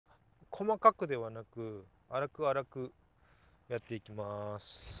細かくではなく粗くやっていきま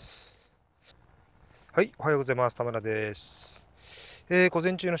す。はい、おはようございます。田村です。午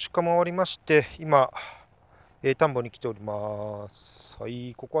前中の出荷も終わりまして、今、田んぼに来ております。は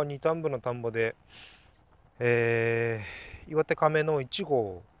い、ここは2田んぼの田んぼで、岩手亀の1号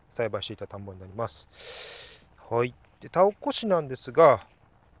を栽培していた田んぼになります。はい、で田起こしなんですが、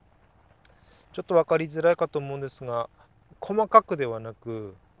ちょっと分かりづらいかと思うんですが、細かくではな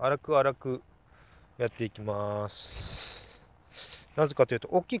く粗くやっていきます。なぜかというと、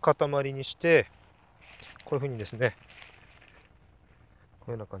大きい塊にして、こういうふうにですね、こ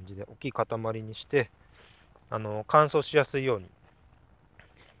ういうような感じで大きい塊にして、乾燥しやすいように、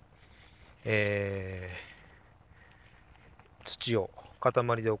土を塊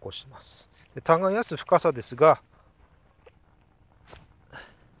で起こします。で耕す深さですが、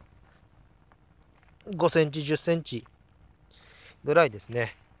5センチ、10センチぐらいです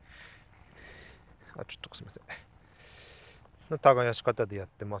ね。ちょっとすみません。の耕し方でやっ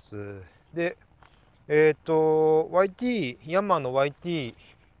てます。で、ヤンマーの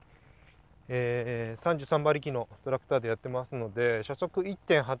 33馬力のトラクターでやってますので、初速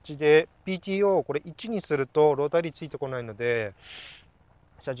 1.8 で PTO をこれ1にするとロータリーついてこないので、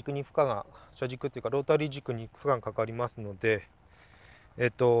車軸っていうかロータリー軸に負荷がかかりますので、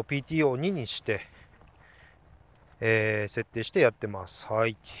PTO を2にして、設定してやってます。は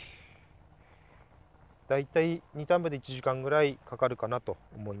い。だいたい2ターン部で1時間ぐらいかかるかなと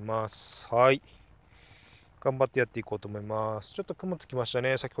思います。はい。頑張ってやっていこうと思います。ちょっと曇ってきました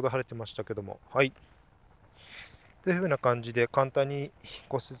ね。先ほど晴れてましたけども。はい。というふうな感じで簡単に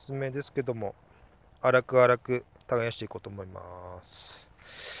ご説明ですけども、粗く耕していこうと思います。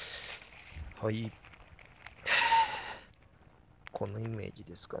はい。このイメージ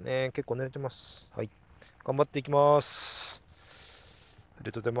ですかね。結構濡れてます。はい。頑張っていきます。あり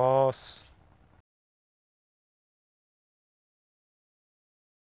がとうございます。